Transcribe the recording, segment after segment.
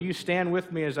you stand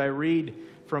with me as I read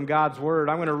from God's Word?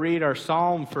 I'm going to read our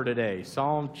psalm for today,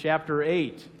 Psalm chapter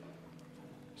 8.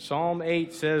 Psalm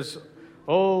 8 says,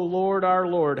 O Lord, our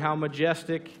Lord, how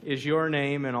majestic is your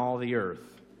name in all the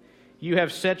earth. You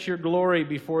have set your glory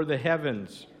before the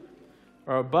heavens,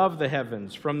 or above the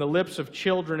heavens. From the lips of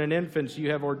children and infants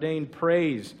you have ordained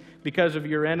praise because of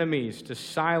your enemies, to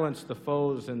silence the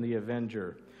foes and the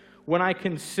avenger. When I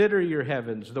consider your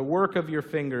heavens, the work of your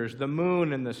fingers, the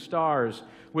moon and the stars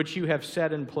which you have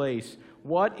set in place,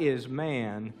 what is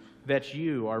man that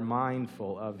you are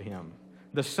mindful of him?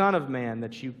 The Son of Man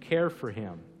that you care for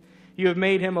him? You have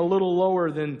made him a little lower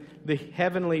than the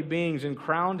heavenly beings and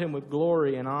crowned him with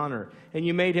glory and honor. And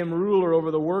you made him ruler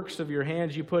over the works of your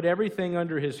hands. You put everything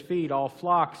under his feet, all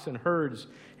flocks and herds,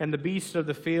 and the beasts of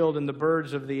the field, and the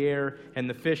birds of the air, and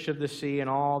the fish of the sea, and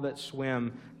all that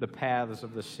swim the paths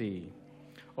of the sea.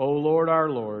 O Lord, our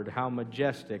Lord, how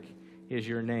majestic is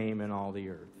your name in all the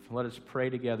earth. Let us pray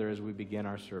together as we begin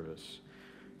our service.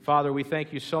 Father, we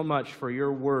thank you so much for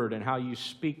your word and how you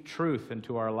speak truth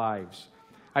into our lives.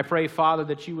 I pray, Father,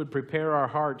 that you would prepare our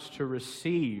hearts to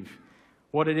receive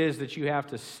what it is that you have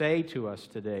to say to us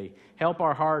today. Help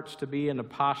our hearts to be in a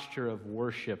posture of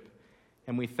worship.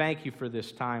 And we thank you for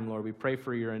this time, Lord. We pray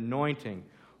for your anointing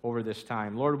over this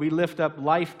time. Lord, we lift up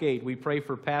LifeGate. We pray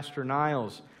for Pastor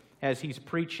Niles as he's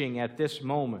preaching at this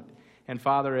moment. And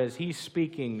Father, as he's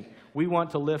speaking, we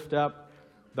want to lift up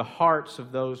the hearts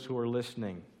of those who are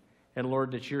listening. And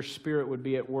Lord, that your Spirit would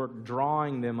be at work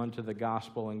drawing them unto the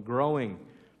gospel and growing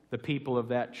the people of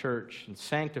that church and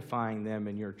sanctifying them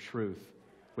in your truth,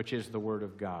 which is the Word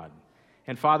of God.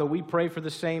 And Father, we pray for the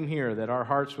same here, that our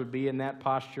hearts would be in that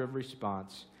posture of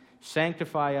response.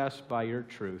 Sanctify us by your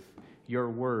truth. Your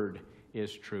Word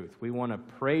is truth. We want to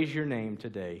praise your name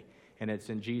today, and it's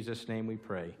in Jesus' name we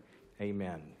pray.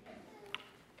 Amen.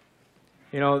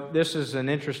 You know, this is an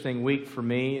interesting week for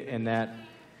me in that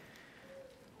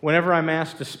whenever I'm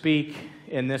asked to speak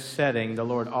in this setting, the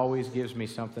Lord always gives me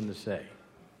something to say.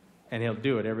 And he'll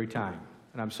do it every time.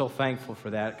 And I'm so thankful for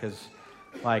that because,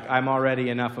 I'm already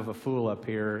enough of a fool up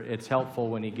here. It's helpful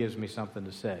when he gives me something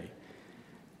to say.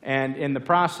 And in the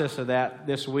process of that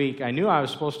this week, I knew I was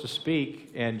supposed to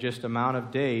speak in just amount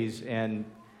of days, and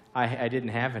I didn't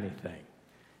have anything.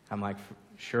 I'm like,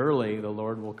 surely the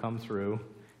Lord will come through.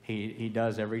 He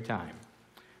does every time.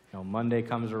 You know, Monday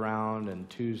comes around and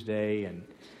Tuesday, and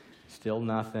still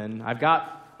nothing.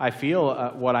 I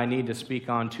feel what I need to speak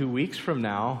on 2 weeks from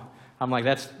now. I'm like,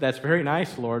 that's very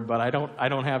nice, Lord, but I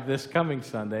don't have this coming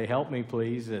Sunday. Help me,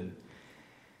 please.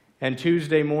 And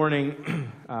Tuesday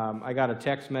morning, I got a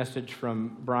text message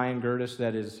from Brian Gertis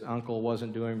that his uncle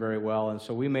wasn't doing very well, and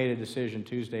so we made a decision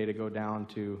Tuesday to go down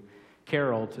to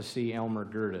Carroll to see Elmer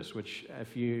Gertis, which,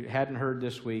 if you hadn't heard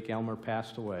this week, Elmer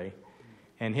passed away,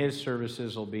 and his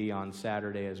services will be on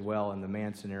Saturday as well in the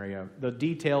Manson area. The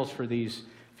details for these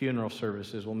funeral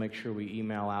services, we'll make sure we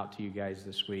email out to you guys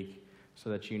this week, so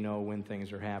that you know when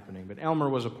things are happening. But Elmer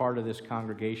was a part of this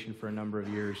congregation for a number of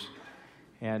years.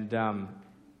 And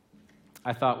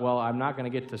I thought, well, I'm not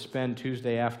going to get to spend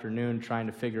Tuesday afternoon trying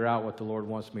to figure out what the Lord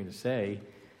wants me to say.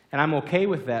 And I'm okay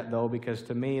with that, though, because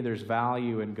to me there's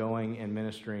value in going and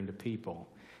ministering to people.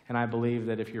 And I believe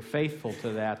that if you're faithful to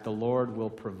that, the Lord will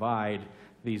provide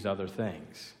these other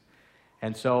things.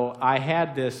 And so I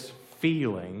had this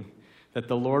feeling that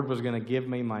the Lord was going to give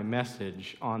me my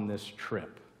message on this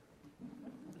trip.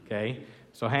 Okay,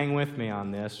 so hang with me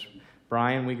on this.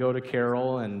 Brian, we go to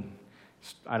Carroll, and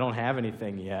I don't have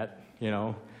anything yet. You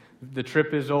know, the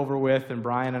trip is over with, and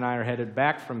Brian and I are headed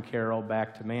back from Carroll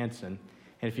back to Manson.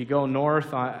 And if you go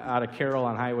north out of Carroll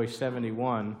on Highway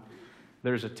 71,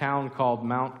 there's a town called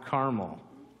Mount Carmel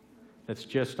that's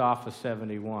just off of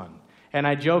 71. And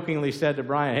I jokingly said to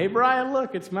Brian, hey, Brian,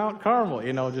 look, it's Mount Carmel,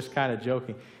 just kind of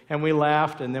joking. And we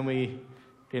laughed, and then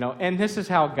and this is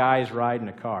how guys ride in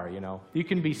a car, You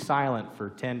can be silent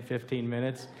for 10, 15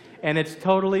 minutes, and it's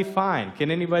totally fine.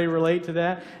 Can anybody relate to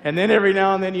that? And then every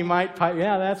now and then you might pipe,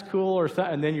 yeah, that's cool,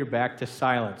 and then you're back to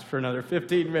silence for another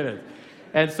 15 minutes.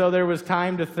 And so there was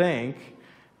time to think,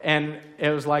 and it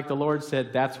was like the Lord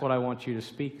said, that's what I want you to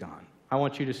speak on. I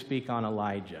want you to speak on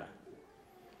Elijah.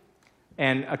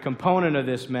 And a component of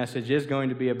this message is going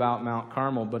to be about Mount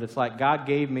Carmel, but it's like God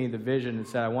gave me the vision and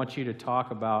said, I want you to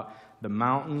talk about the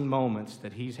mountain moments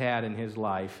that he's had in his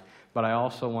life, but I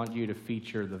also want you to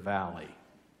feature the valley.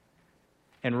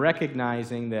 And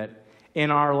recognizing that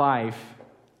in our life,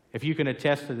 if you can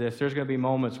attest to this, there's going to be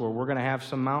moments where we're going to have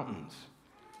some mountains.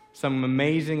 Some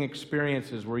amazing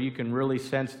experiences where you can really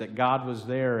sense that God was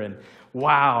there, and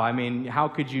wow, I mean, how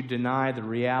could you deny the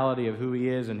reality of who He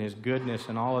is and His goodness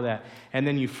and all of that? And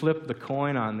then you flip the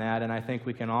coin on that, and I think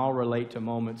we can all relate to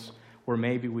moments where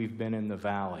maybe we've been in the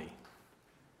valley.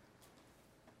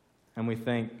 And we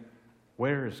think,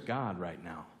 where is God right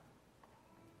now?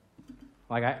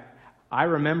 Like, I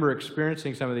remember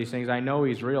experiencing some of these things. I know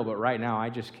He's real, but right now I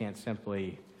just can't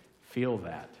simply feel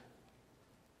that.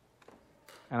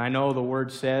 And I know the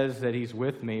Word says that He's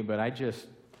with me, but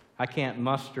I can't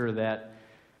muster that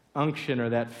unction or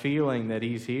that feeling that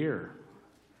He's here.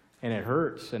 And it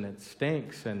hurts and it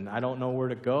stinks and I don't know where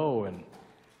to go. And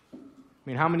I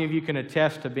mean, how many of you can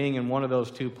attest to being in one of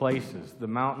those two places, the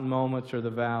mountain moments or the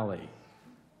valley?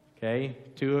 Okay,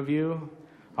 2 of you?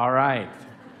 All right.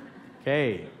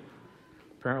 Okay.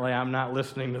 Apparently I'm not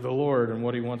listening to the Lord and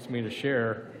what He wants me to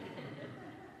share.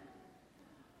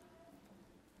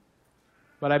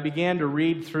 But I began to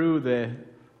read through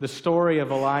the story of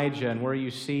Elijah and where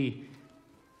you see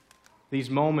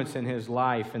these moments in his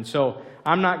life. And so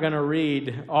I'm not going to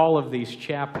read all of these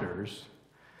chapters,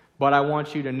 but I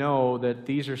want you to know that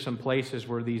these are some places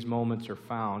where these moments are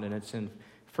found, and it's in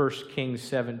 1 Kings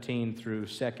 17 through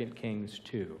 2 Kings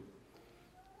 2.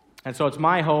 And so it's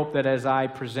my hope that as I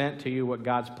present to you what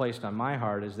God's placed on my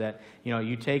heart is that,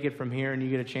 you take it from here and you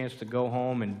get a chance to go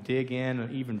home and dig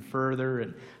in even further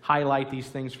and highlight these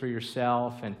things for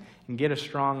yourself and get a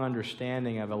strong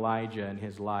understanding of Elijah and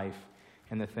his life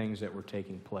and the things that were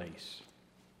taking place.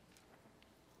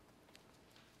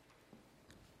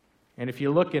 And if you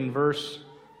look in verse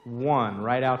 1,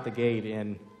 right out the gate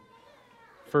in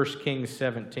 1 Kings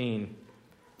 17,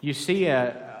 you see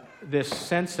this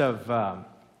sense of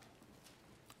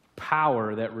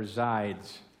power that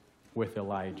resides with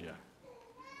Elijah.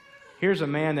 Here's a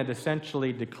man that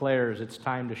essentially declares it's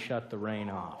time to shut the rain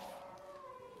off.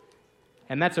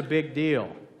 And that's a big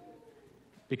deal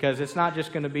because it's not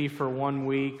just going to be for 1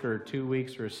 week or 2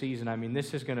 weeks or a season. I mean,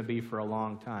 this is going to be for a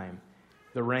long time.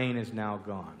 The rain is now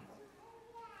gone.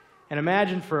 And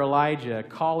imagine for Elijah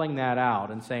calling that out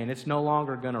and saying, it's no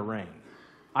longer going to rain.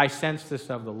 I sense this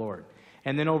of the Lord.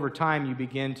 And then over time you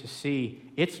begin to see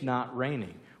it's not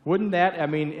raining. Wouldn't that,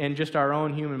 in just our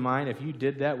own human mind, if you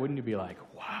did that, wouldn't you be like,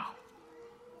 wow,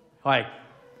 like,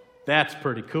 that's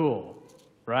pretty cool,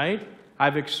 right?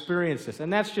 I've experienced this.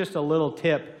 And that's just a little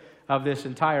tip of this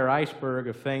entire iceberg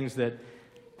of things that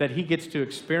he gets to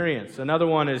experience. Another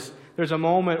one is there's a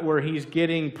moment where he's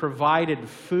getting provided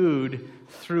food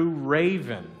through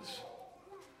ravens.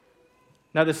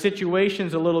 Now, the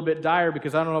situation's a little bit dire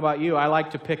because I don't know about you. I like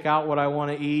to pick out what I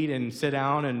want to eat and sit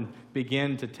down and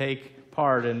begin to take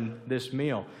part in this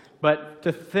meal. But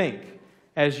to think,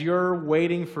 as you're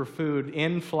waiting for food,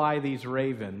 in fly these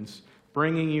ravens,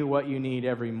 bringing you what you need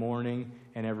every morning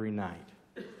and every night.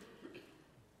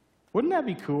 Wouldn't that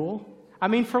be cool?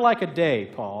 For like a day,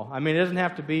 Paul. It doesn't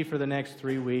have to be for the next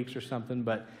 3 weeks or something,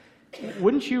 but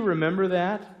wouldn't you remember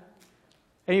that?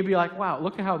 And you'd be like, wow,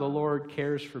 look at how the Lord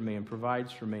cares for me and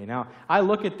provides for me. Now, I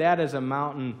look at that as a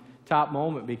mountaintop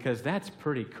moment because that's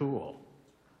pretty cool.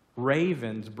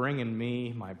 Ravens bringing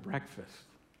me my breakfast.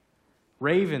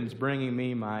 Ravens bringing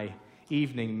me my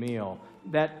evening meal.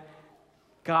 That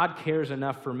God cares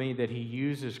enough for me that He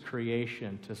uses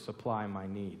creation to supply my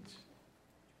needs.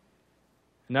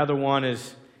 Another one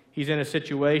is he's in a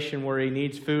situation where he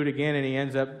needs food again, and he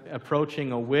ends up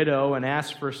approaching a widow and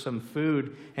asks for some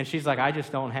food, and she's like, I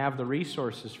just don't have the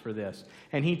resources for this.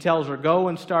 And he tells her, go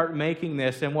and start making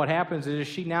this, and what happens is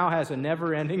she now has a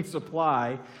never-ending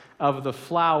supply of the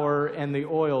flour and the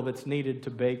oil that's needed to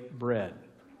bake bread.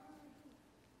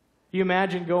 You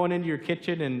imagine going into your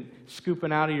kitchen and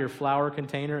scooping out of your flour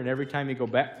container, and every time you go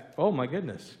back, oh my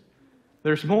goodness,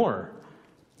 there's more.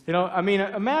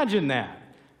 Imagine that.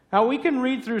 Now, we can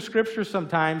read through Scripture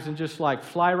sometimes and just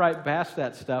fly right past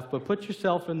that stuff, but put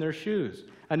yourself in their shoes.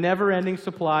 A never-ending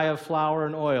supply of flour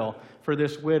and oil for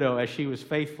this widow as she was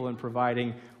faithful in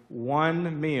providing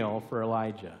one meal for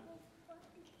Elijah.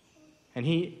 And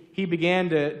he began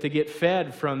to get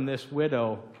fed from this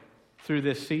widow through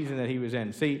this season that he was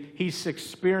in. See, he's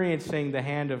experiencing the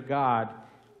hand of God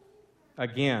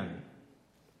again.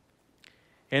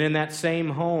 And in that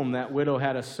same home, that widow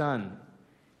had a son.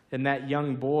 And that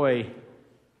young boy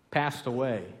passed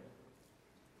away.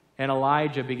 And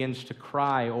Elijah begins to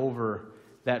cry over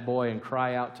that boy and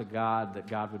cry out to God that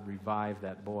God would revive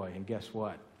that boy. And guess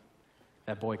what?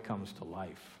 That boy comes to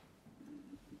life.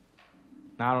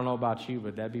 Now, I don't know about you,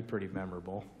 but that'd be pretty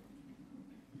memorable.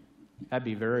 That'd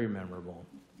be very memorable.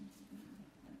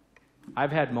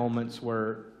 I've had moments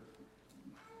where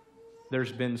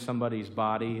there's been somebody's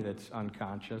body that's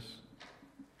unconscious.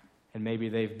 And maybe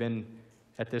they've been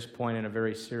at this point in a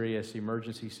very serious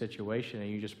emergency situation, and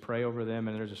you just pray over them,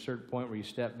 and there's a certain point where you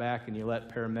step back and you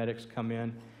let paramedics come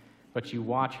in, but you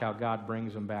watch how God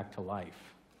brings them back to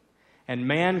life. And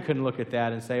man can look at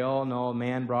that and say, oh no,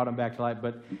 man brought them back to life.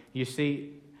 But you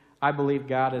see, I believe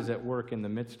God is at work in the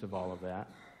midst of all of that.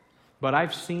 But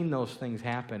I've seen those things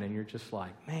happen, and you're just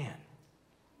like, man,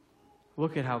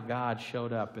 look at how God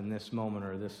showed up in this moment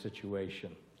or this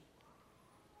situation.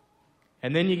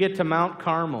 And then you get to Mount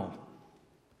Carmel,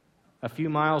 a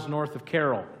few miles north of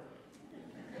Carroll.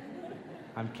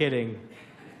 I'm kidding.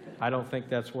 I don't think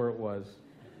that's where it was.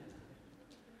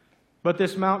 But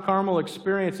this Mount Carmel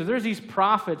experience, there's these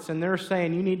prophets, and they're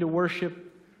saying you need to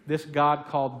worship this God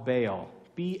called Baal.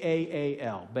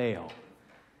 B-A-A-L, Baal.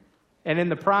 And in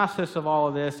the process of all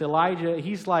of this, Elijah,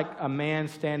 he's like a man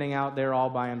standing out there all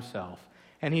by himself.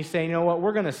 And he's saying, you know what,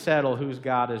 we're going to settle whose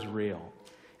God is real.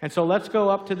 And so let's go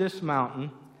up to this mountain,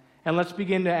 and let's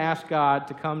begin to ask God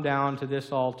to come down to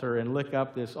this altar and lick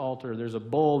up this altar. There's a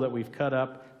bull that we've cut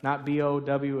up, not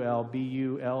B-O-W-L,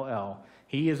 B-U-L-L.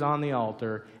 He is on the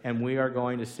altar, and we are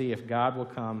going to see if God will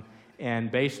come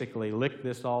and basically lick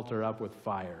this altar up with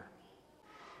fire.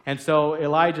 And so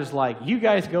Elijah's like, you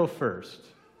guys go first.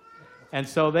 And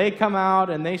so they come out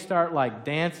and they start like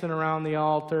dancing around the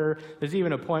altar. There's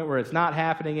even a point where it's not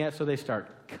happening yet, so they start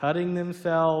cutting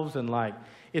themselves, and like,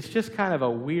 it's just kind of a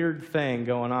weird thing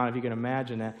going on, if you can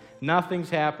imagine that. Nothing's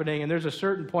happening, and there's a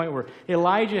certain point where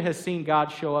Elijah has seen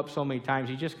God show up so many times,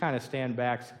 he just kind of stands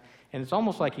back, and it's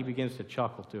almost like he begins to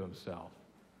chuckle to himself.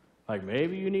 Like,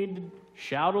 maybe you need to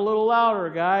shout a little louder,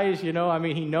 guys. You know, I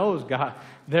mean, he knows God,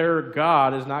 their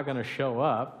God is not going to show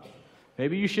up.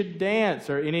 Maybe you should dance.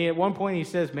 And at one point he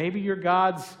says, maybe your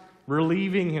God's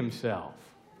relieving himself.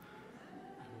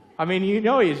 I mean, you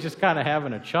know, he's just kind of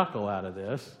having a chuckle out of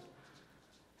this.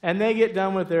 And they get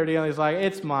done with their deal. He's like,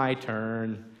 it's my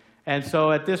turn. And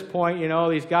so at this point, you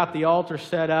know, he's got the altar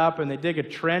set up, and they dig a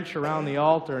trench around the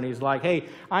altar, and he's like, hey,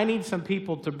 I need some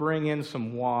people to bring in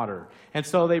some water. And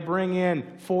so they bring in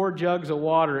 4 jugs of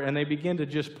water, and they begin to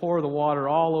just pour the water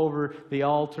all over the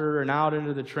altar and out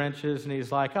into the trenches. And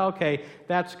he's like, okay,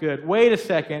 that's good. Wait a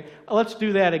second. Let's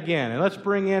do that again. And let's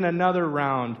bring in another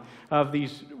round of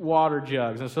these water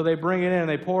jugs. And so they bring it in, and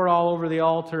they pour it all over the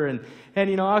altar. And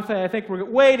you know, I think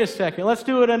wait a second, let's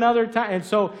do it another time. And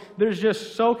so there's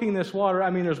just soaking this water. I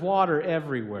mean, there's water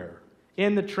everywhere.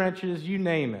 In the trenches, you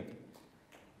name it.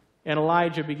 And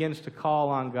Elijah begins to call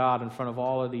on God in front of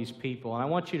all of these people. And I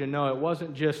want you to know it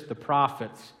wasn't just the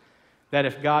prophets that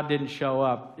if God didn't show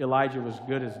up, Elijah was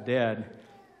good as dead.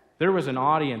 There was an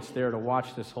audience there to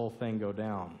watch this whole thing go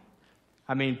down.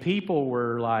 I mean, people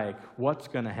were like, what's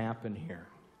going to happen here?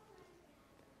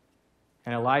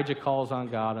 And Elijah calls on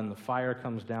God, and the fire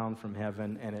comes down from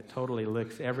heaven, and it totally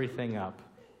licks everything up,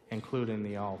 including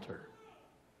the altar.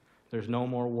 There's no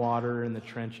more water in the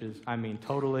trenches. I mean,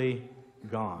 totally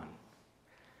gone.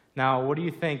 Now, what do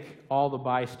you think all the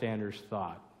bystanders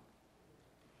thought?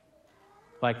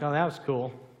 Like, oh, that was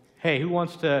cool. Hey, who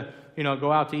wants to,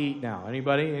 go out to eat now?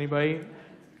 Anybody?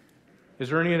 Is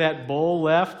there any of that bull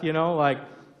left, like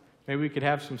maybe we could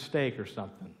have some steak or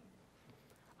something?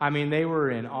 I mean, they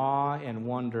were in awe and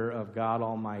wonder of God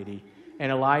Almighty.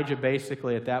 And Elijah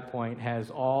basically at that point has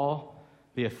all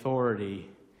the authority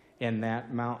in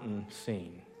that mountain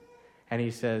scene. And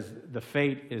he says, the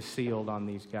fate is sealed on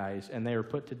these guys, and they are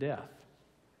put to death.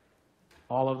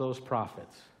 All of those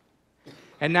prophets.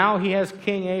 And now he has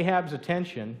King Ahab's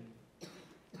attention.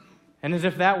 And as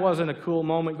if that wasn't a cool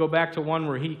moment, go back to one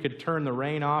where he could turn the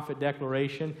rain off at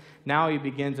declaration. Now he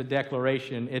begins a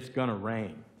declaration, it's going to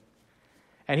rain.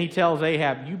 And he tells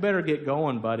Ahab, you better get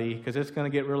going, buddy, because it's going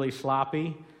to get really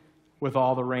sloppy with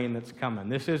all the rain that's coming.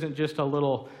 This isn't just a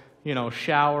little,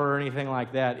 shower or anything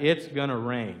like that. It's going to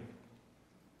rain.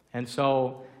 And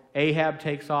so Ahab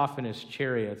takes off in his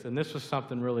chariots. And this was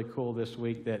something really cool this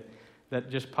week that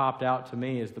just popped out to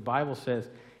me, is the Bible says,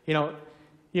 you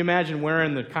imagine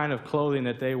wearing the kind of clothing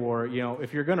that they wore.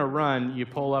 If you're going to run, you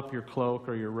pull up your cloak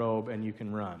or your robe and you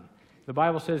can run. The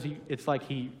Bible says it's like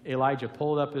Elijah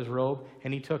pulled up his robe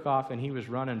and he took off, and he was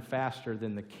running faster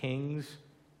than the king's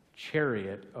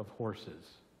chariot of horses.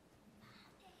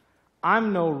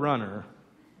 I'm no runner,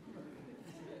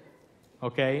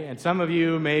 okay? And some of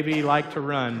you maybe like to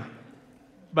run,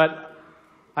 but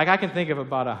I can think of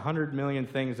about 100 million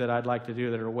things that I'd like to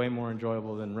do that are way more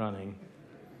enjoyable than running.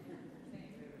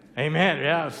 Amen.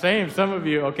 Yeah, same. Some of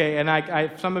you, okay,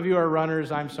 and some of you are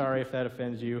runners. I'm sorry if that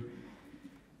offends you.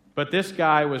 But this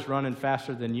guy was running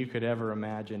faster than you could ever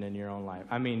imagine in your own life.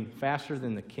 I mean, faster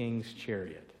than the king's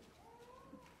chariot.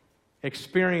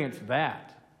 Experience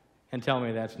that and tell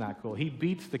me that's not cool. He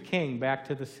beats the king back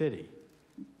to the city.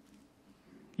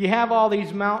 You have all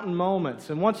these mountain moments,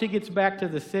 and once he gets back to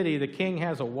the city, the king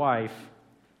has a wife,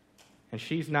 and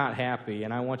she's not happy.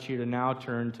 And I want you to now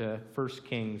turn to 1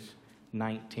 Kings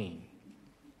 19.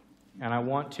 And I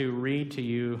want to read to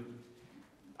you,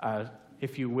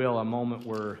 if you will, a moment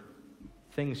where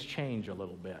things change a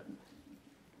little bit.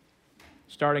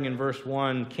 Starting in verse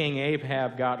 1, King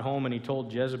Ahab got home and he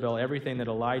told Jezebel everything that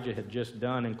Elijah had just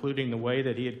done, including the way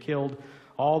that he had killed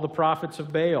all the prophets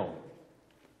of Baal.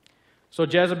 So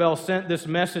Jezebel sent this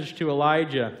message to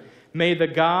Elijah: "May the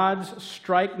gods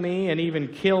strike me and even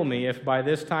kill me if by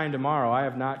this time tomorrow I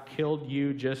have not killed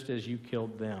you just as you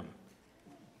killed them."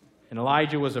 And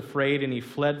Elijah was afraid, and he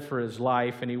fled for his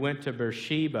life, and he went to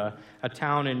Beersheba, a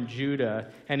town in Judah,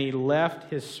 and he left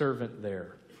his servant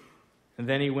there. And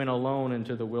then he went alone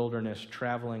into the wilderness,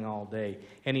 traveling all day.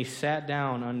 And he sat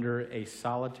down under a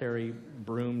solitary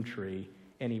broom tree,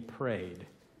 and he prayed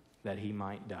that he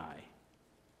might die.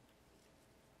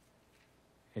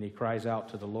 And he cries out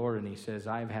to the Lord, and he says,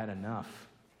 "I've had enough,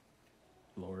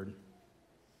 Lord.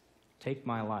 Take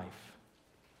my life,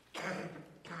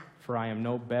 for I am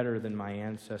no better than my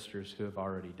ancestors who have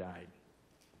already died."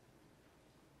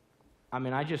 I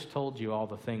mean, I just told you all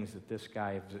the things that this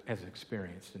guy has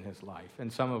experienced in his life,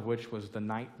 and some of which was the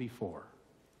night before.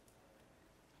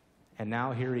 And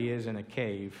now here he is in a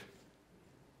cave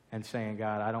and saying,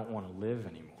 "God, I don't want to live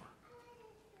anymore."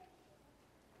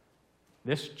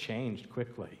 This changed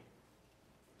quickly.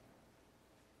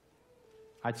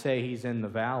 I'd say he's in the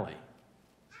valley.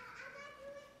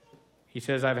 He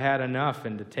says, "I've had enough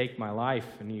and to take my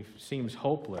life," and he seems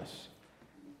hopeless.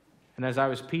 And as I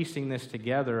was piecing this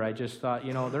together, I just thought,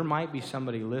 there might be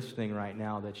somebody listening right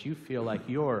now that you feel like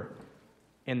you're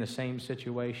in the same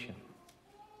situation,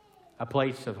 a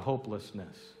place of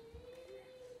hopelessness,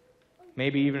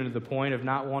 maybe even to the point of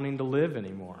not wanting to live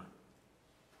anymore.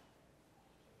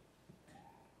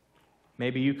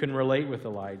 Maybe you can relate with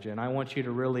Elijah, and I want you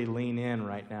to really lean in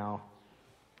right now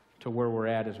to where we're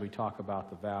at as we talk about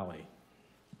the valley.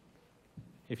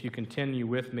 If you continue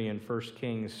with me in 1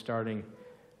 Kings, starting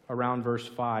around verse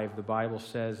 5, the Bible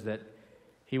says that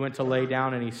he went to lay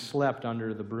down and he slept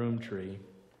under the broom tree.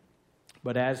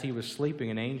 But as he was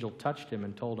sleeping, an angel touched him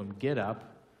and told him, "Get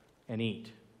up and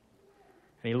eat."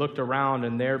 And he looked around,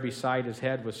 and there beside his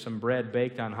head was some bread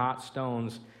baked on hot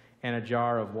stones and a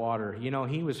jar of water.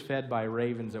 He was fed by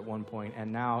ravens at one point,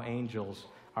 and now angels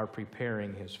are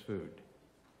preparing his food.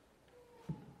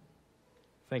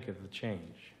 Think of the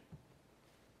change.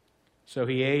 So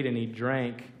he ate and he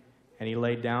drank, and he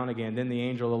laid down again. Then the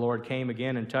angel of the Lord came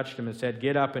again and touched him and said,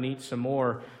 "Get up and eat some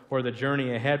more, or the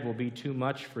journey ahead will be too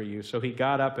much for you." So he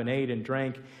got up and ate and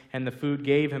drank, and the food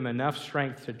gave him enough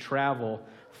strength to travel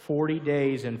 40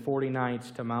 days and 40 nights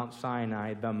to Mount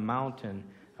Sinai, the mountain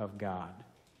of God.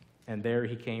 And there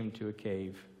he came to a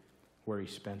cave where he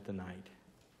spent the night.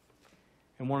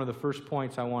 And one of the first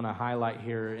points I want to highlight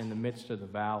here in the midst of the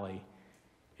valley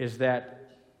is that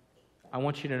I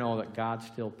want you to know that God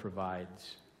still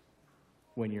provides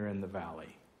when you're in the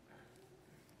valley.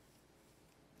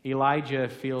 Elijah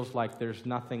feels like there's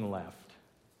nothing left.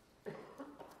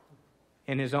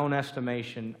 In his own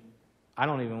estimation, I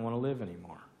don't even want to live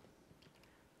anymore.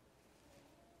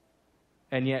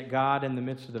 And yet God, in the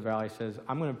midst of the valley, says,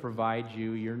 "I'm going to provide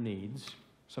you your needs,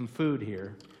 some food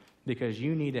here, because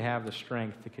you need to have the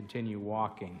strength to continue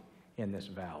walking in this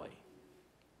valley."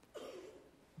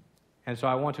 And so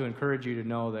I want to encourage you to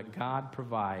know that God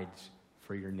provides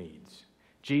for your needs.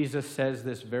 Jesus says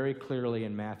this very clearly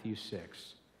in Matthew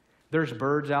 6. There's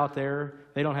birds out there.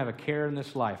 They don't have a care in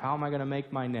this life. How am I going to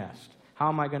make my nest? How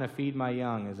am I going to feed my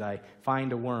young as I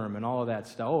find a worm and all of that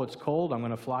stuff? Oh, it's cold. I'm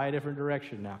going to fly a different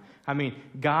direction now. I mean,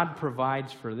 God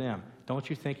provides for them. Don't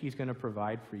you think he's going to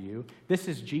provide for you? This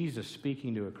is Jesus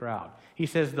speaking to a crowd. He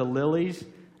says the lilies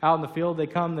out in the field, they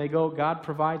come, they go. God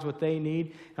provides what they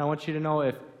need. And I want you to know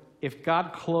if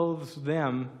God clothes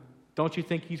them, don't you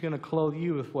think he's going to clothe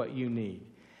you with what you need?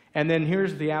 And then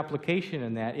here's the application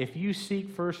in that. If you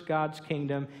seek first God's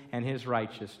kingdom and his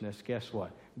righteousness, guess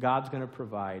what? God's going to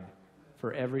provide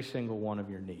for every single one of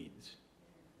your needs.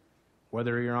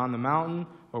 Whether you're on the mountain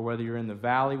or whether you're in the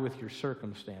valley with your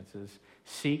circumstances,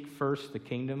 seek first the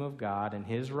kingdom of God and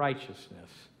his righteousness,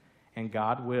 and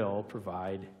God will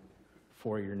provide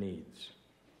for your needs.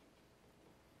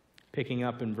 Picking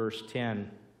up in verse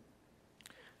 10,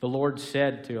 the Lord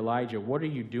said to Elijah, "What are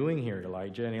you doing here,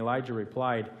 Elijah?" And Elijah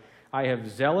replied, "I have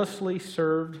zealously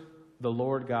served the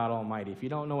Lord God Almighty." If you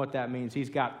don't know what that means,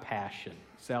 he's got passion,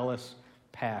 zealous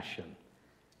passion.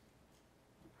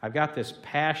 I've got this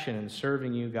passion in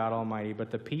serving you, God Almighty,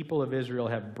 but the people of Israel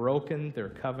have broken their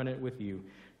covenant with you,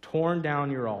 torn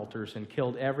down your altars, and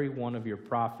killed every one of your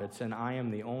prophets, and I am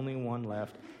the only one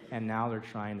left, and now they're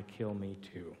trying to kill me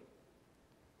too.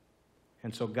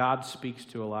 And so God speaks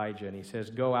to Elijah, and he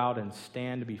says, go out and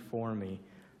stand before me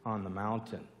on the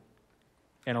mountain.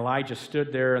 And Elijah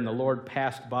stood there, and the Lord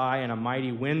passed by, and a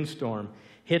mighty windstorm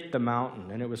hit the mountain.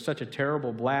 And it was such a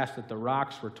terrible blast that the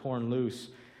rocks were torn loose,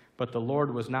 but the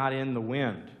Lord was not in the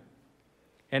wind.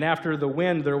 And after the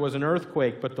wind there was an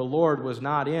earthquake, but the Lord was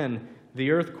not in the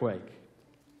earthquake.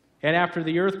 And after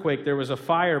the earthquake there was a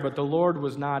fire, but the Lord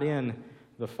was not in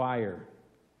the fire.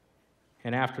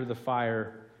 And after the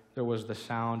fire there was the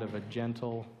sound of a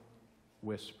gentle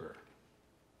whisper.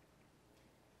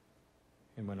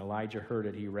 And when Elijah heard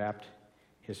it, he wrapped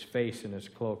his face in his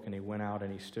cloak, and he went out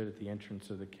and he stood at the entrance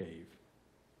of the cave.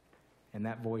 And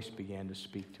that voice began to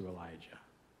speak to Elijah.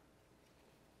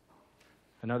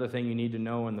 Another thing you need to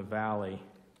know in the valley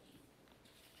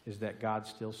is that God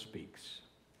still speaks.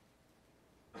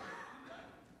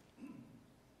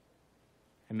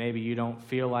 And maybe you don't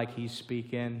feel like he's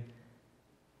speaking.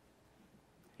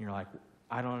 You're like,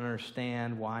 I don't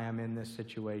understand why I'm in this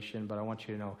situation, but I want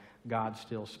you to know God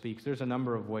still speaks. There's a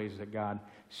number of ways that God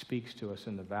speaks to us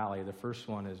in the valley. The first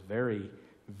one is very,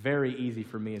 very easy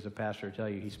for me as a pastor to tell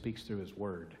you. He speaks through his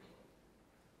word.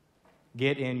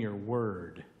 Get in your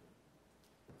word.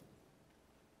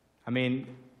 I mean,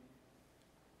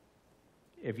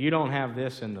 if you don't have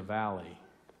this in the valley,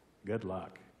 good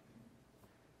luck.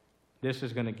 This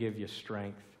is going to give you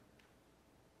strength.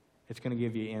 It's going to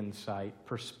give you insight.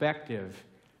 Perspective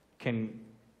can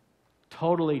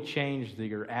totally change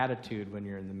your attitude when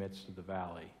you're in the midst of the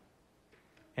valley.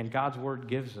 And God's Word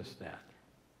gives us that.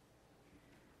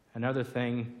 Another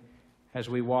thing, as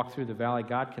we walk through the valley,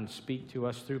 God can speak to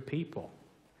us through people.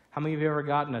 How many of you have ever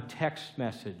gotten a text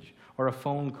message or a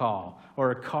phone call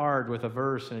or a card with a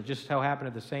verse, and it just so happened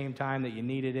at the same time that you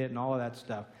needed it and all of that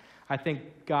stuff? I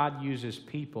think God uses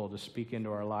people to speak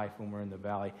into our life when we're in the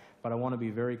valley, but I want to be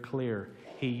very clear.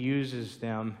 He uses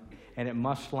them, and it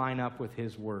must line up with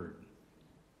His Word.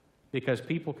 Because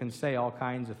people can say all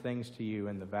kinds of things to you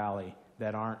in the valley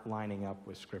that aren't lining up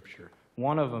with Scripture.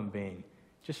 One of them being,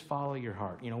 just follow your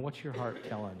heart. What's your heart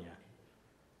telling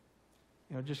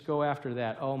you? Just go after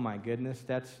that. Oh my goodness,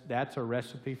 that's a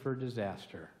recipe for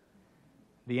disaster.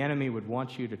 The enemy would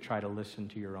want you to try to listen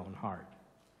to your own heart.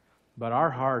 But our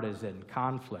heart is in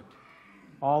conflict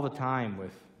all the time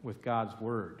with God's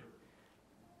Word.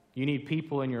 You need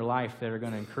people in your life that are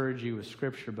going to encourage you with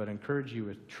Scripture, but encourage you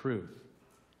with truth.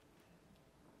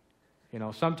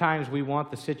 Sometimes we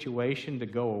want the situation to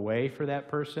go away for that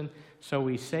person, so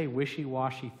we say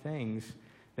wishy-washy things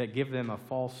that give them a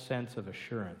false sense of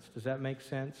assurance. Does that make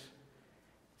sense?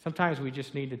 Sometimes we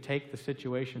just need to take the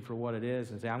situation for what it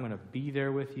is and say, I'm going to be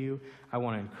there with you. I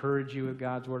want to encourage you with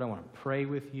God's Word. I want to pray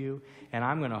with you. And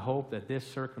I'm going to hope that this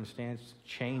circumstance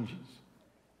changes.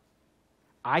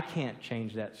 I can't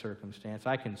change that circumstance.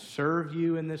 I can serve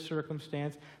you in this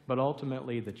circumstance, but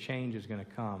ultimately the change is going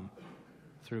to come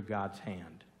through God's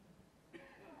hand.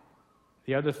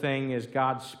 The other thing is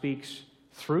God speaks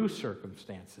through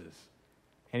circumstances.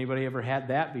 Anybody ever had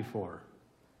that before?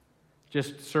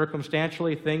 Just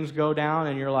circumstantially, things go down,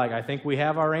 and you're like, I think we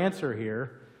have our answer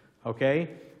here. Okay?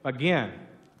 Again,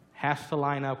 has to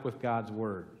line up with God's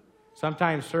Word.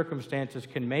 Sometimes circumstances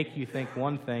can make you think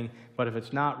one thing, but if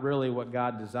it's not really what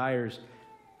God desires,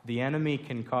 the enemy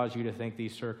can cause you to think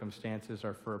these circumstances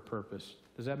are for a purpose.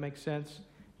 Does that make sense?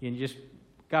 You just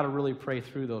got to really pray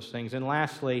through those things. And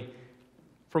lastly,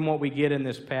 from what we get in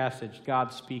this passage,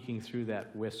 God's speaking through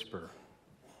that whisper.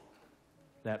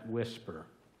 That whisper.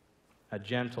 A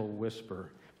gentle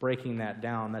whisper. Breaking that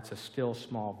down, that's a still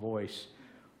small voice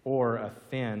or a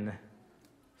thin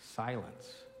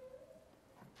silence.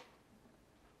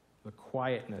 The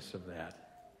quietness of that.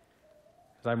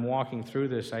 As I'm walking through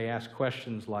this, I ask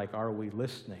questions like, are we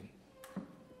listening?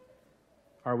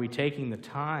 Are we taking the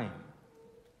time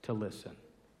to listen?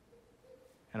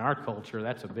 In our culture,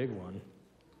 that's a big one.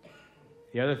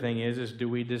 The other thing is do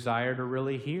we desire to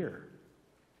really hear?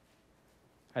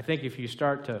 I think if you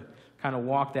start to kind of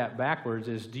walk that backwards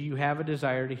is, do you have a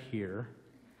desire to hear?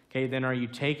 Okay, then are you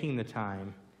taking the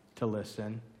time to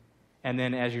listen? And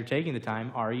then as you're taking the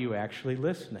time, are you actually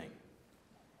listening?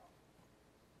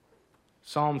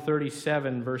 Psalm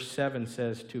 37, verse 7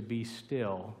 says, to be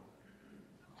still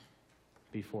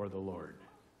before the Lord.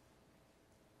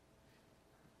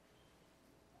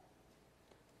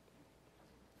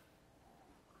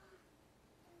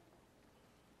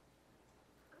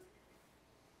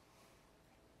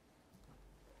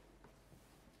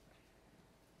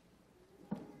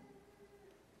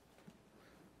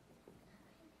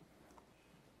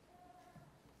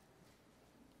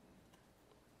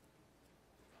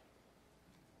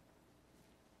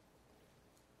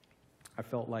 I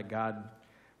felt like God,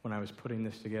 when I was putting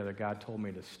this together, God told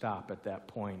me to stop at that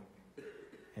point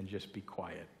and just be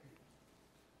quiet.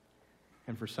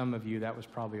 And for some of you, that was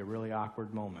probably a really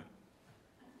awkward moment.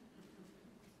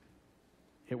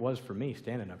 It was for me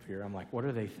standing up here. I'm like, what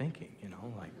are they thinking?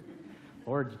 Like,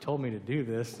 Lord, you told me to do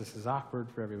this. This is awkward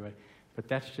for everybody. But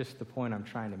that's just the point I'm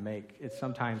trying to make. It's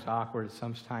sometimes awkward.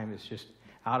 Sometimes it's just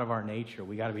out of our nature.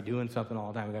 We got to be doing something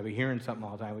all the time. We got to be hearing something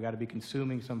all the time. We got to be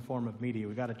consuming some form of media.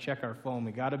 We got to check our phone.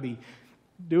 We got to be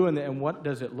doing that. And what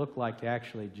does it look like to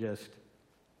actually just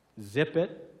zip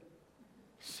it,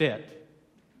 sit,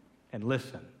 and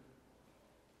listen?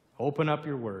 Open up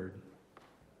your word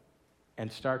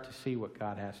and start to see what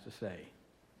God has to say.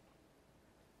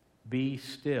 Be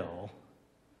still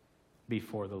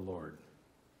before the Lord.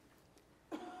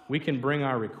 We can bring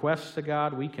our requests to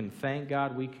God. We can thank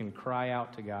God. We can cry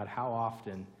out to God. How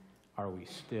often are we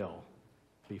still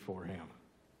before Him?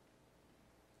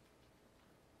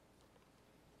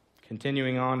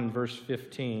 Continuing on in verse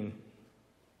 15,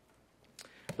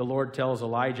 the Lord tells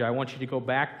Elijah, I want you to go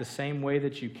back the same way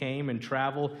that you came and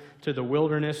travel to the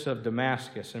wilderness of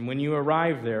Damascus. And when you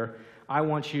arrive there, I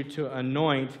want you to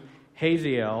anoint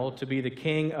Hazael to be the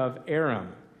king of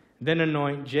Aram. Then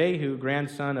anoint Jehu,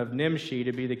 grandson of Nimshi,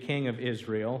 to be the king of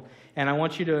Israel. And I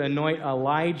want you to anoint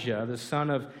Elijah, the son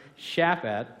of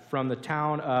Shaphat, from the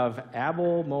town of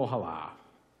Abel-Mohalah,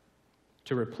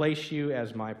 to replace you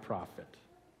as my prophet.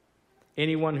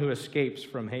 Anyone who escapes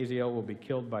from Hazael will be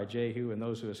killed by Jehu, and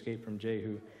those who escape from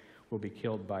Jehu will be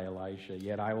killed by Elisha.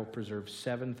 Yet I will preserve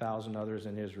 7,000 others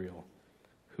in Israel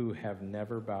who have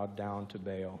never bowed down to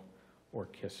Baal or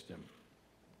kissed him.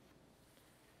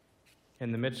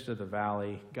 In the midst of the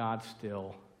valley, God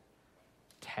still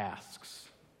tasks.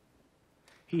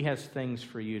 He has things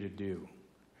for you to do.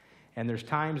 And there's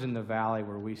times in the valley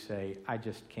where we say, I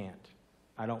just can't.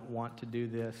 I don't want to do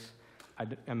this.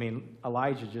 I mean,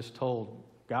 Elijah just told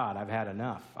God, I've had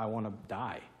enough. I want to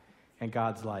die. And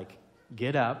God's like,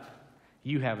 get up.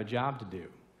 You have a job to do.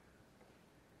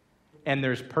 And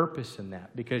there's purpose in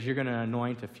that because you're going to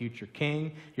anoint a future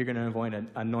king. You're going to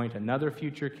anoint another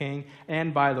future king.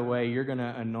 And by the way, you're going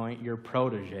to anoint your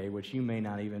protege, which you may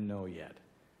not even know yet.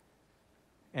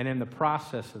 And in the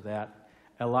process of that,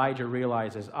 Elijah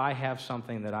realizes, I have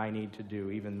something that I need to do,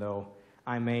 even though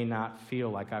I may not feel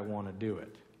like I want to do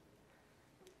it.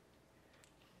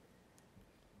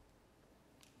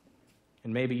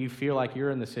 And maybe you feel like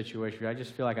you're in the situation where I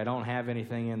just feel like I don't have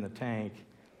anything in the tank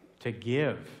to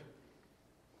give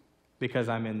because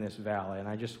I'm in this valley. And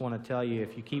I just want to tell you,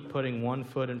 if you keep putting one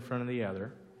foot in front of the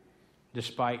other,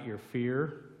 despite your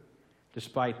fear,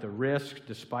 despite the risk,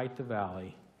 despite the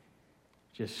valley,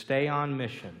 just stay on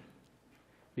mission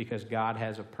because God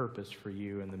has a purpose for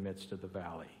you in the midst of the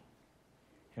valley.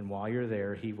 And while you're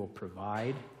there, He will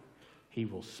provide, He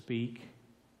will speak,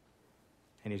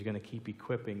 and He's going to keep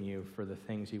equipping you for the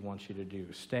things He wants you to do.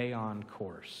 Stay on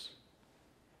course.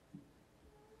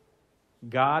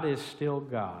 God is still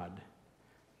God,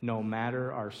 no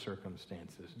matter our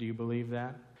circumstances. Do you believe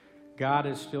that? God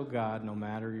is still God, no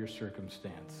matter your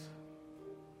circumstance.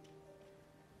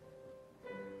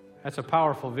 That's a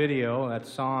powerful video. That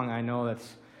song, I know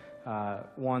that's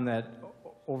one that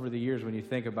over the years when you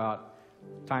think about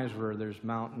times where there's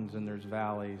mountains and there's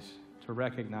valleys, to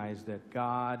recognize that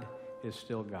God is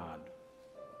still God.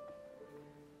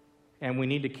 And we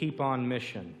need to keep on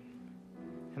mission.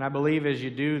 And I believe as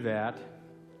you do that,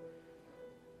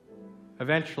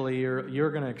 eventually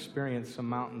you're going to experience some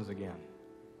mountains again.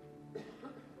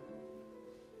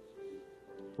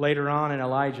 Later on in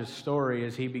Elijah's story,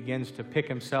 as he begins to pick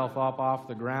himself up off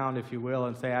the ground, if you will,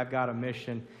 and say, I've got a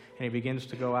mission, and he begins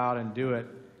to go out and do it,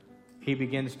 he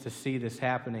begins to see this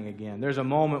happening again. There's a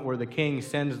moment where the king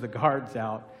sends the guards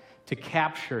out to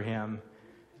capture him,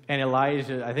 and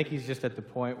Elijah, I think he's just at the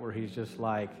point where he's just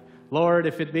like, Lord,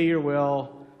 if it be your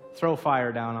will, throw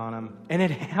fire down on him. And it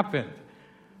happened.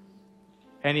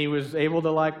 And he was able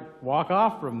to walk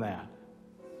off from that.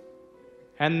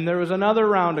 And there was another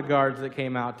round of guards that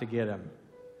came out to get him.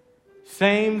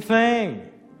 Same thing.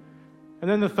 And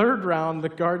then the third round, the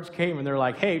guards came and they're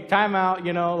like, hey, time out,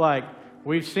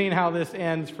 we've seen how this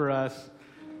ends for us.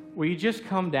 Will you just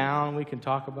come down? We can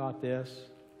talk about this.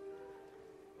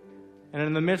 And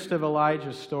in the midst of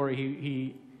Elijah's story,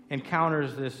 he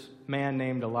encounters this man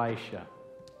named Elisha.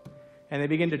 And they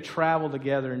begin to travel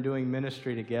together and doing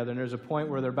ministry together. And there's a point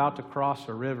where they're about to cross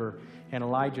a river, and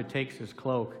Elijah takes his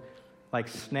cloak,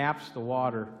 snaps the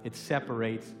water, it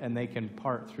separates, and they can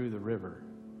part through the river.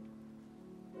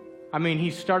 I mean,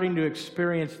 he's starting to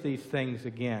experience these things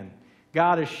again.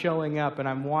 God is showing up, and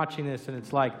I'm watching this, and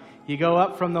it's like you go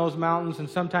up from those mountains, and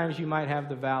sometimes you might have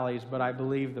the valleys, but I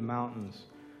believe the mountains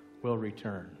will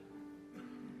return.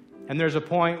 And there's a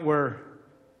point where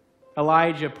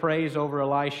Elijah prays over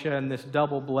Elisha, and this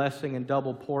double blessing and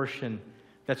double portion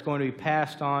that's going to be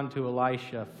passed on to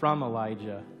Elisha from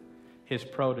Elijah, his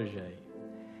protege.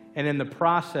 And in the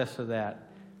process of that,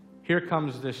 here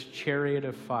comes this chariot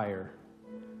of fire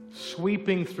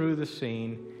sweeping through the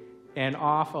scene, and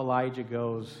off Elijah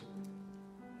goes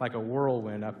like a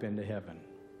whirlwind up into heaven.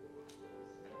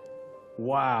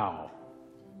 Wow.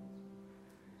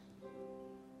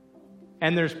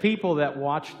 And there's people that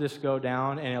watch this go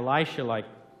down, and Elisha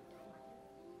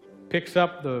picks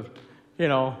up the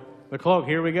cloak.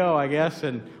 Here we go, I guess,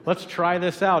 and let's try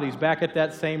this out. He's back at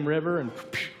that same river, and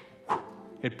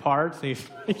it parts, and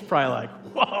he's probably like,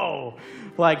 whoa.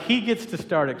 Like, he gets to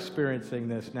start experiencing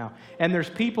this now. And there's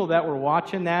people that were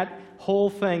watching that whole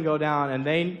thing go down, and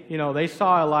they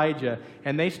saw Elijah,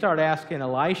 and they start asking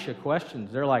Elisha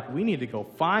questions. They're like, we need to go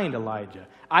find Elijah.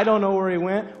 I don't know where he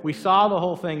went. We saw the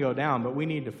whole thing go down, but we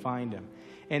need to find him.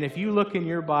 And if you look in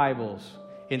your Bibles,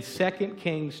 in 2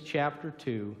 Kings chapter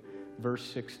 2, verse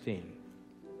 16,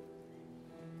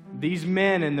 these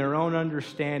men in their own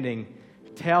understanding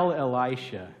tell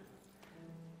Elisha,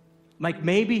 like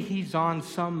maybe he's on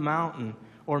some mountain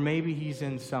or maybe he's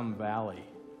in some valley.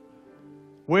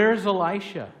 Where's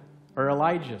Elijah?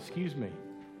 Excuse me.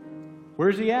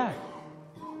 Where's he at?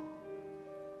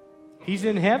 He's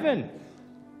in heaven.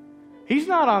 He's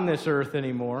not on this earth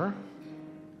anymore.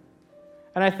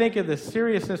 And I think of the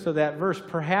seriousness of that verse.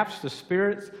 Perhaps the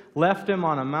spirits left him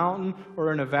on a mountain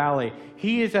or in a valley.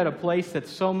 He is at a place that's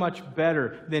so much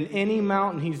better than any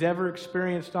mountain he's ever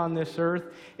experienced on this earth.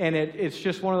 And it's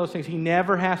just one of those things. He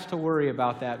never has to worry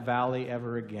about that valley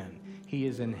ever again. He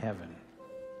is in heaven.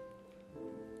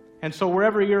 And so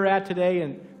wherever you're at today,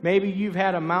 and maybe you've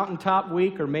had a mountaintop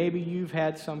week, or maybe you've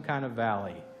had some kind of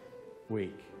valley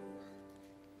week,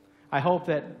 I hope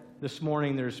that this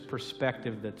morning there's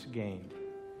perspective that's gained.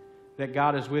 That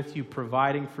God is with you,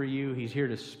 providing for you. He's here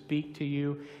to speak to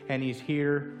you, and He's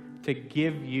here to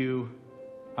give you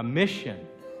a mission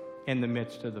in the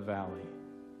midst of the valley.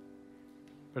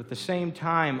 But at the same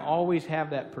time, always have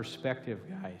that perspective,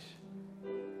 guys,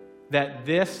 that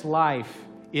this life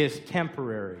is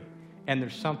temporary, and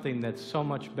there's something that's so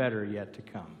much better yet to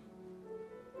come.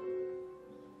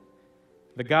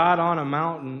 The God on a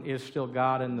mountain is still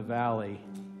God in the valley,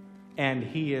 and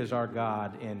He is our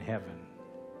God in heaven.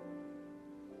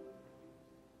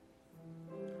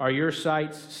 Are your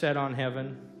sights set on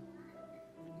heaven?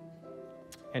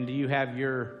 And do you have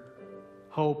your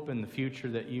hope in the future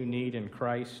that you need in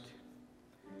Christ?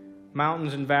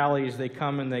 Mountains and valleys, they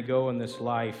come and they go in this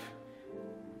life.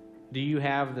 Do you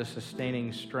have the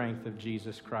sustaining strength of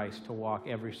Jesus Christ to walk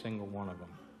every single one of them?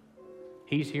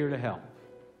 He's here to help.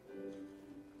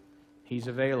 He's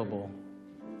available.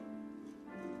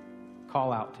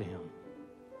 Call out to Him.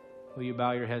 Will you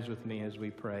bow your heads with me as we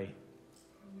pray?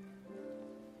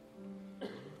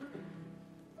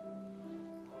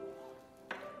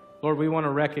 Lord, we want to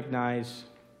recognize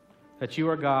that You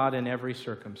are God in every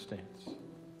circumstance.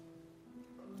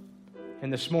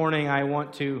 And this morning I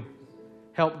want to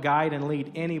help guide and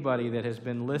lead anybody that has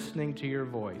been listening to Your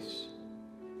voice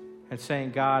and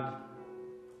saying, God,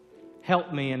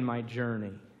 help me in my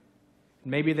journey.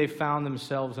 Maybe they found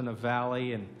themselves in a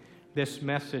valley, and this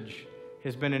message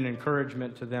has been an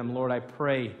encouragement to them. Lord, I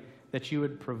pray that You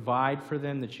would provide for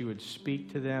them, that You would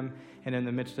speak to them, and in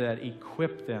the midst of that,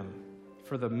 equip them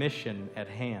for the mission at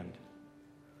hand.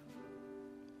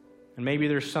 And maybe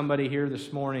there's somebody here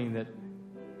this morning that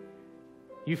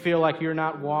you feel like you're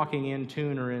not walking in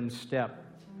tune or in step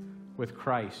with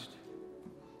Christ.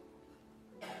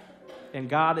 And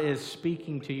God is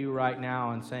speaking to you right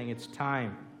now and saying, it's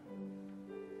time.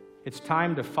 It's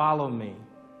time to follow me.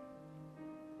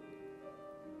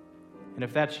 And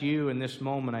if that's you in this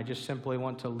moment, I just simply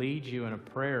want to lead you in a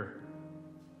prayer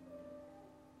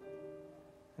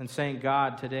and saying,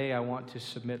 God, today I want to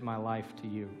submit my life to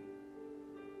You.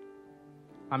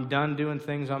 I'm done doing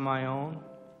things on my own.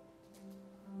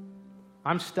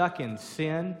 I'm stuck in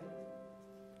sin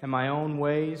and my own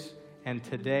ways, and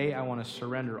today I want to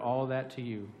surrender all of that to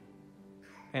You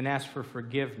and ask for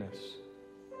forgiveness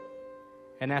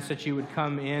and ask that You would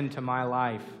come into my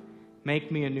life,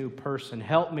 make me a new person,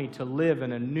 help me to live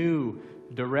in a new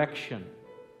direction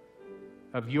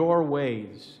of Your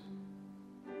ways,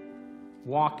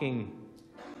 walking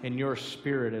in Your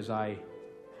Spirit as I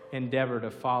endeavor to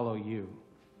follow You.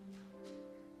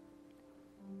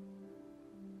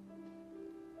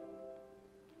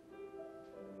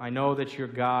 I know that you're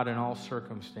God in all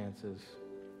circumstances,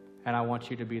 and I want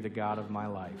you to be the God of my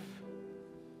life,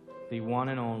 the one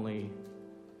and only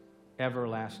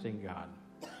everlasting God.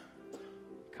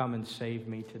 Come and save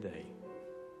me today.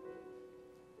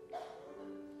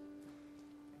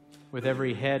 With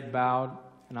every head bowed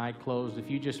and eye closed,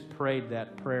 if you just prayed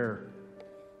that prayer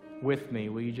with me,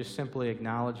 will you just simply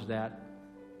acknowledge that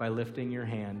by lifting your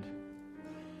hand,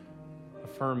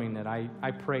 affirming that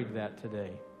I prayed that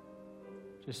today?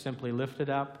 Just simply lift it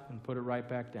up and put it right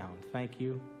back down. Thank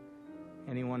you.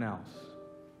 Anyone else?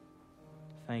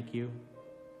 Thank you.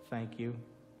 Thank you.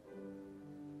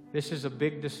 This is a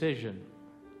big decision.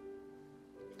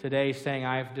 Today, saying,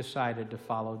 I have decided to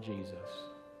follow Jesus.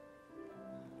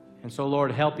 And so,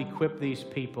 Lord, help equip these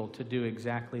people to do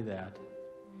exactly that.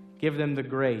 Give them the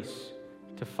grace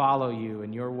to follow you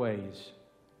in your ways.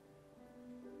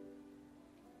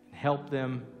 And help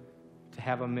them to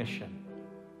have a mission.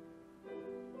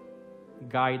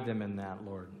 Guide them in that,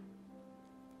 Lord.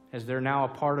 As they're now a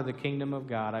part of the kingdom of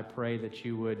God, I pray that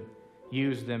you would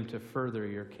use them to further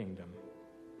your kingdom.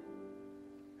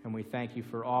 And we thank you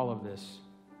for all of this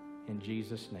in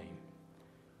Jesus' name.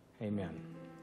 Amen.